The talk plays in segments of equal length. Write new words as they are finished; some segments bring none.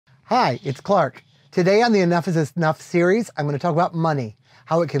Hi, it's Clark. Today on the Enough is Enough series, I'm going to talk about money,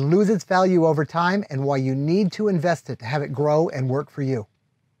 how it can lose its value over time, and why you need to invest it to have it grow and work for you.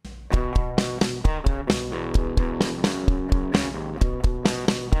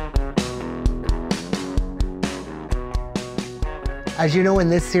 As you know, in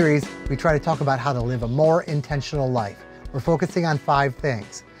this series, we try to talk about how to live a more intentional life. We're focusing on 5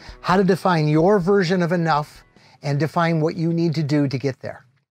 things. How to define your version of enough and define what you need to do to get there.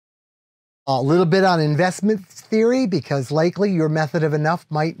 A little bit on investment theory, because likely your method of enough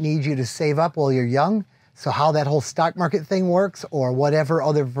might need you to save up while you're young. So how that whole stock market thing works, or whatever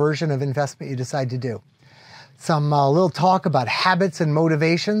other version of investment you decide to do. Some little talk about habits and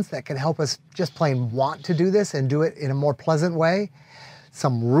motivations that can help us just plain want to do this and do it in a more pleasant way.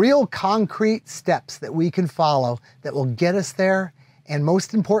 Some real concrete steps that we can follow that will get us there. And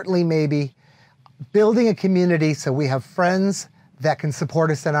most importantly, maybe building a community so we have friends that can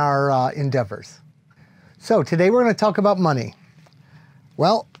support us in our endeavors. So today we're going to talk about money.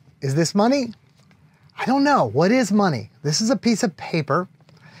 Well, is this money? I don't know. What is money? This is a piece of paper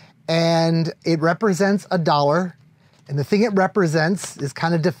and it represents $1. And the thing it represents is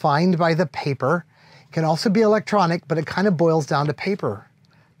kind of defined by the paper. It can also be electronic, but it kind of boils down to paper.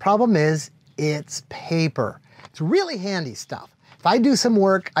 Problem is, it's paper. It's really handy stuff. If I do some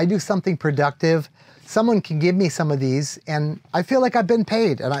work, I do something productive, someone can give me some of these and I feel like I've been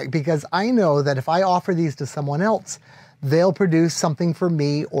paid, because I know that if I offer these to someone else, they'll produce something for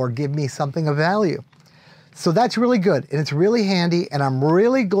me or give me something of value. So that's really good and it's really handy, and I'm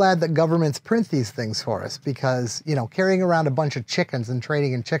really glad that governments print these things for us, because, you know, carrying around a bunch of chickens and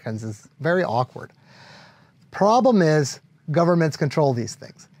trading in chickens is very awkward. Problem is, governments control these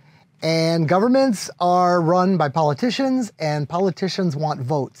things. And governments are run by politicians, and politicians want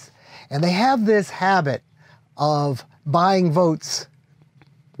votes. And they have this habit of buying votes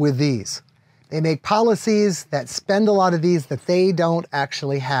with these. They make policies that spend a lot of these that they don't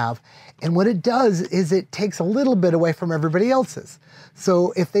actually have. And what it does is it takes a little bit away from everybody else's.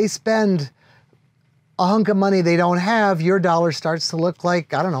 So if they spend a hunk of money they don't have, your dollar starts to look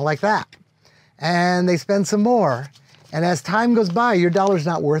like, I don't know, like that. And they spend some more. And as time goes by, your dollar's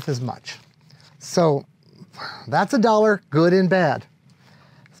not worth as much. So that's $1, good and bad.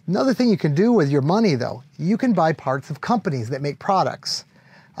 Another thing you can do with your money, though, you can buy parts of companies that make products.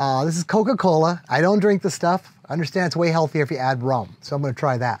 This is Coca-Cola. I don't drink the stuff. I understand it's way healthier if you add rum, so I'm going to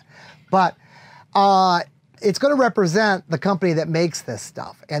try that. But it's going to represent the company that makes this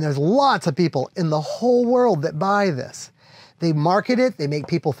stuff. And there's lots of people in the whole world that buy this. They market it. They make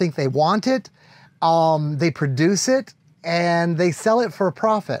people think they want it. They produce it, and they sell it for a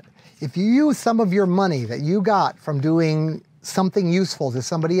profit. If you use some of your money that you got from doing something useful to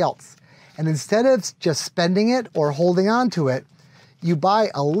somebody else, and instead of just spending it or holding on to it, you buy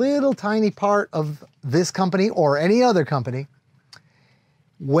a little tiny part of this company or any other company,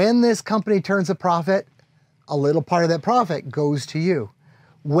 when this company turns a profit, a little part of that profit goes to you.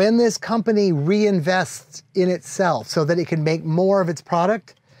 When this company reinvests in itself so that it can make more of its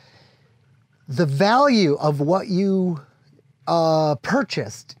product, the value of what you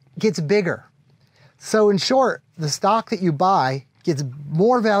purchased gets bigger. So in short, the stock that you buy gets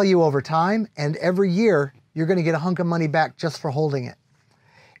more value over time, and every year you're going to get a hunk of money back just for holding it.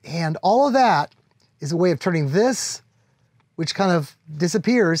 And all of that is a way of turning this, which kind of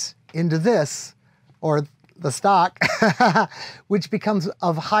disappears, into this, or the stock, which becomes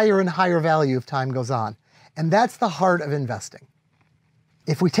of higher and higher value if time goes on. And that's the heart of investing.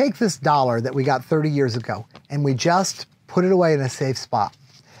 If we take this $1 that we got 30 years ago and we just put it away in a safe spot,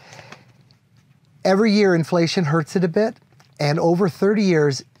 every year inflation hurts it a bit, and over 30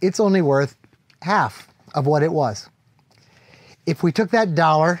 years, it's only worth half of what it was. If we took that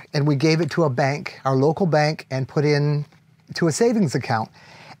 $1 and we gave it to a bank, our local bank, and put in to a savings account,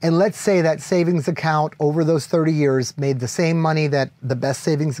 and let's say that savings account over those 30 years made the same money that the best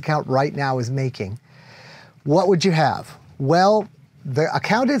savings account right now is making, what would you have? Well, the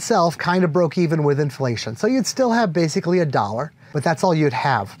account itself kind of broke even with inflation. So you'd still have basically $1, but that's all you'd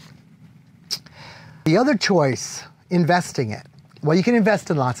have. The other choice, investing it. Well, you can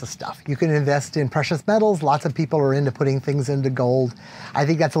invest in lots of stuff. You can invest in precious metals. Lots of people are into putting things into gold. I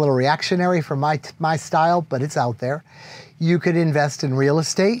think that's a little reactionary for my style, but it's out there. You could invest in real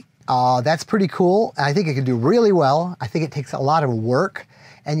estate. That's pretty cool. I think it can do really well. I think it takes a lot of work.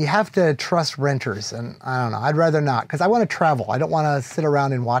 And you have to trust renters, and I don't know, I'd rather not, because I want to travel. I don't want to sit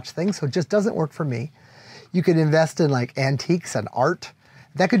around and watch things, so it just doesn't work for me. You could invest in like antiques and art.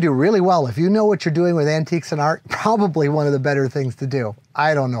 That could do really well. If you know what you're doing with antiques and art, probably one of the better things to do.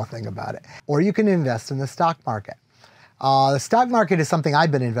 I don't know a thing about it. Or you can invest in the stock market. The stock market is something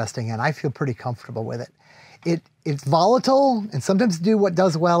I've been investing in. I feel pretty comfortable with it. It's volatile, and sometimes it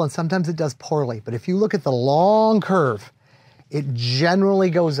does well and sometimes it does poorly. But if you look at the long curve, it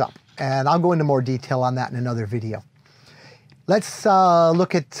generally goes up. And I'll go into more detail on that in another video. Let's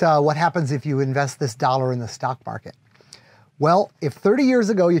look at what happens if you invest this dollar in the stock market. Well, if 30 years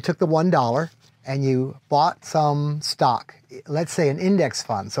ago you took the $1 and you bought some stock, let's say an index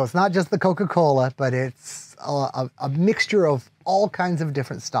fund. So it's not just the Coca-Cola, but it's a mixture of all kinds of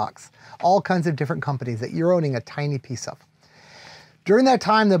different stocks, all kinds of different companies that you're owning a tiny piece of. During that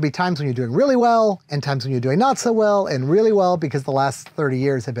time, there'll be times when you're doing really well and times when you're doing not so well and really well, because the last 30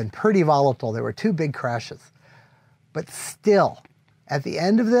 years have been pretty volatile. There were 2 big crashes. But still, at the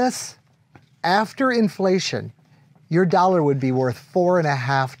end of this, after inflation, your dollar would be worth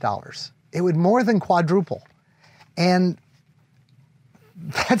 $4.50. It would more than quadruple. And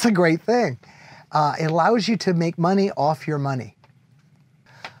that's a great thing. It allows you to make money off your money.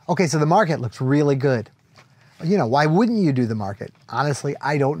 Okay, so the market looks really good. You know, why wouldn't you do the market? Honestly,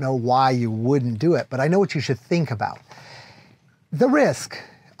 I don't know why you wouldn't do it, but I know what you should think about. The risk.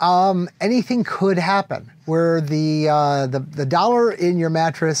 Anything could happen where the dollar in your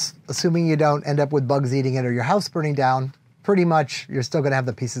mattress, assuming you don't end up with bugs eating it or your house burning down, pretty much you're still going to have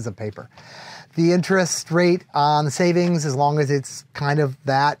the pieces of paper. The interest rate on the savings, as long as it's kind of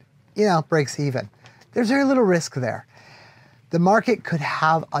that, you know, breaks even. There's very little risk there. The market could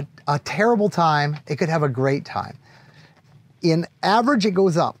have a terrible time. It could have a great time. In average, it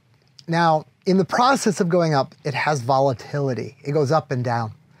goes up. Now, in the process of going up, it has volatility. It goes up and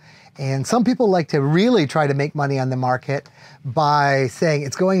down. And some people like to really try to make money on the market by saying,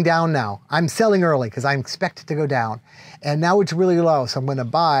 it's going down now. I'm selling early because I expect it to go down. And now it's really low, so I'm going to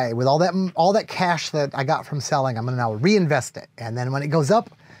buy with all that cash that I got from selling. I'm going to now reinvest it. And then when it goes up,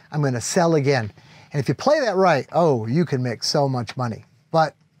 I'm going to sell again. And if you play that right, oh, you can make so much money.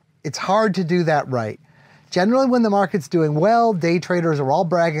 But it's hard to do that right. Generally, when the market's doing well, day traders are all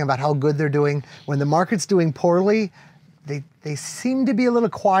bragging about how good they're doing. When the market's doing poorly, they seem to be a little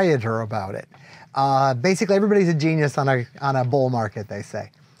quieter about it. Basically, everybody's a genius on a bull market, they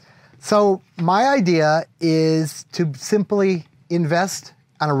say. So my idea is to simply invest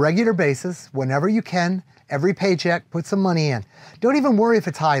on a regular basis whenever you can. Every paycheck, put some money in. Don't even worry if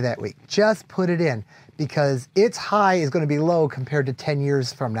it's high that week. Just put it in, because its high is going to be low compared to 10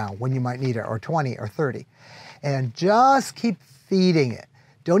 years from now when you might need it, or 20 or 30. And just keep feeding it.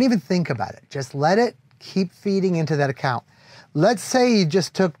 Don't even think about it. Just let it keep feeding into that account. Let's say you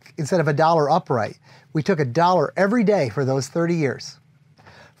just took, instead of $1 upright, we took $1 every day for those 30 years.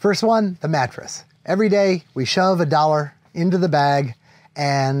 First one, the mattress. Every day we shove $1 into the bag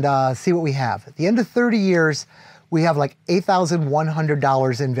and see what we have. At the end of 30 years, we have like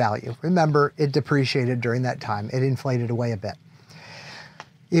 $8,100 in value. Remember, it depreciated during that time. It inflated away a bit.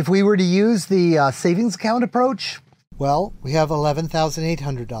 If we were to use the savings account approach, well, we have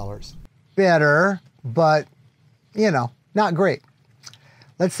 $11,800. Better, but, you know, not great.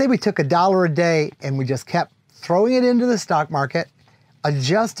 Let's say we took $1 a day and we just kept throwing it into the stock market,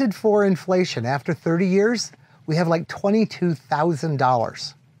 adjusted for inflation. After 30 years, we have like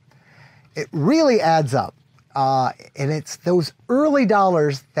 $22,000. It really adds up. And it's those early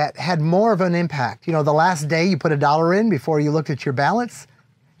dollars that had more of an impact. You know, the last day you put $1 in before you looked at your balance,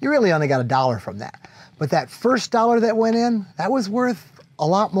 you really only got $1 from that. But that first dollar that went in, that was worth a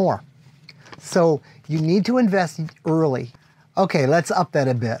lot more. So you need to invest early. Okay, let's up that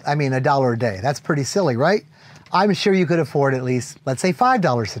a bit. I mean, $1 a day. That's pretty silly, right? I'm sure you could afford at least, let's say,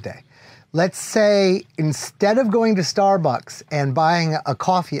 $5 a day. Let's say instead of going to Starbucks and buying a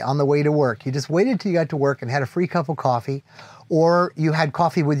coffee on the way to work, you just waited till you got to work and had a free cup of coffee, or you had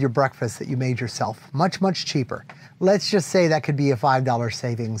coffee with your breakfast that you made yourself. Much, much cheaper. Let's just say that could be a $5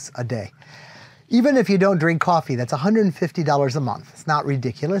 savings a day. Even if you don't drink coffee, that's $150 a month. It's not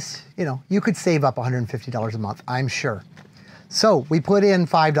ridiculous. You know, you could save up $150 a month, I'm sure. So we put in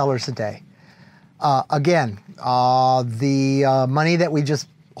 $5 a day. Again, the money that we just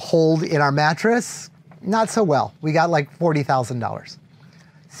hold in our mattress, not so well. We got like $40,000.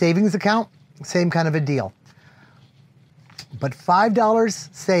 Savings account, same kind of a deal. But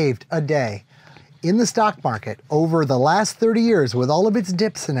 $5 saved a day in the stock market over the last 30 years with all of its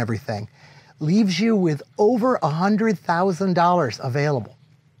dips and everything leaves you with over $100,000 available.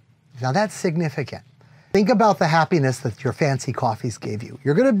 Now that's significant. Think about the happiness that your fancy coffees gave you.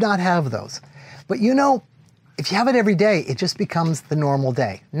 You're gonna not have those. But you know, if you have it every day, it just becomes the normal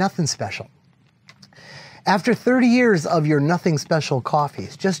day. Nothing special. After 30 years of your nothing special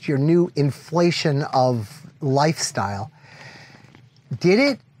coffees, just your new inflation of lifestyle, did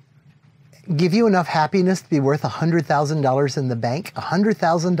it give you enough happiness to be worth $100,000 in the bank,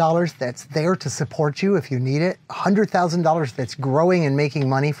 $100,000 that's there to support you if you need it, $100,000 that's growing and making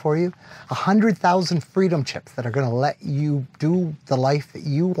money for you, 100,000 freedom chips that are going to let you do the life that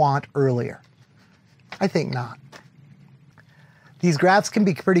you want earlier? I think not. These graphs can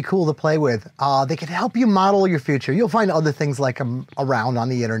be pretty cool to play with. They can help you model your future. You'll find other things like them around on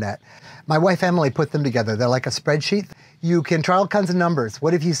the internet. My wife Emily put them together. They're like a spreadsheet. You can try all kinds of numbers.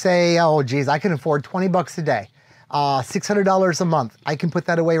 What if you say, oh geez, I can afford 20 bucks a day, $600 a month. I can put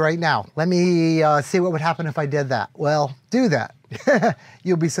that away right now. Let me see what would happen if I did that. Well, do that.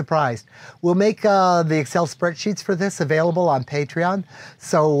 You'll be surprised. We'll make the Excel spreadsheets for this available on Patreon.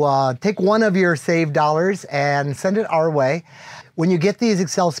 So take one of your saved dollars and send it our way. When you get these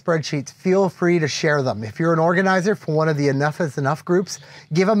Excel spreadsheets, feel free to share them. If you're an organizer for one of the Enough is Enough groups,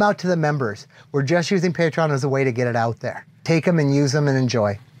 give them out to the members. We're just using Patreon as a way to get it out there. Take them and use them and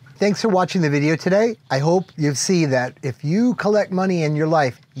enjoy. Thanks for watching the video today. I hope you see that if you collect money in your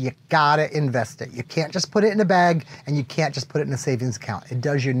life, you gotta invest it. You can't just put it in a bag and you can't just put it in a savings account. It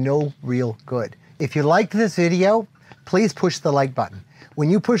does you no real good. If you liked this video, please push the like button. When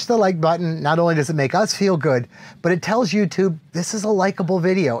you push the like button, not only does it make us feel good, but it tells YouTube this is a likable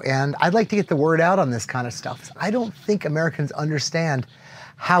video, and I'd like to get the word out on this kind of stuff. I don't think Americans understand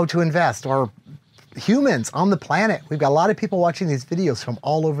how to invest, or humans on the planet. We've got a lot of people watching these videos from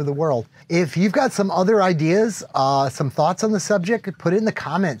all over the world. If you've got some other ideas, some thoughts on the subject, put it in the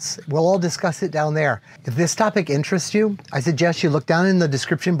comments. We'll all discuss it down there. If this topic interests you, I suggest you look down in the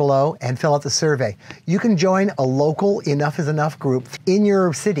description below and fill out the survey. You can join a local Enough is Enough group in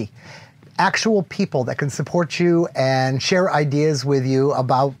your city. Actual people that can support you and share ideas with you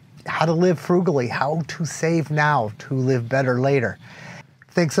about how to live frugally, how to save now to live better later.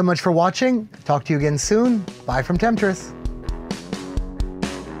 Thanks so much for watching. Talk to you again soon. Bye from Temptress.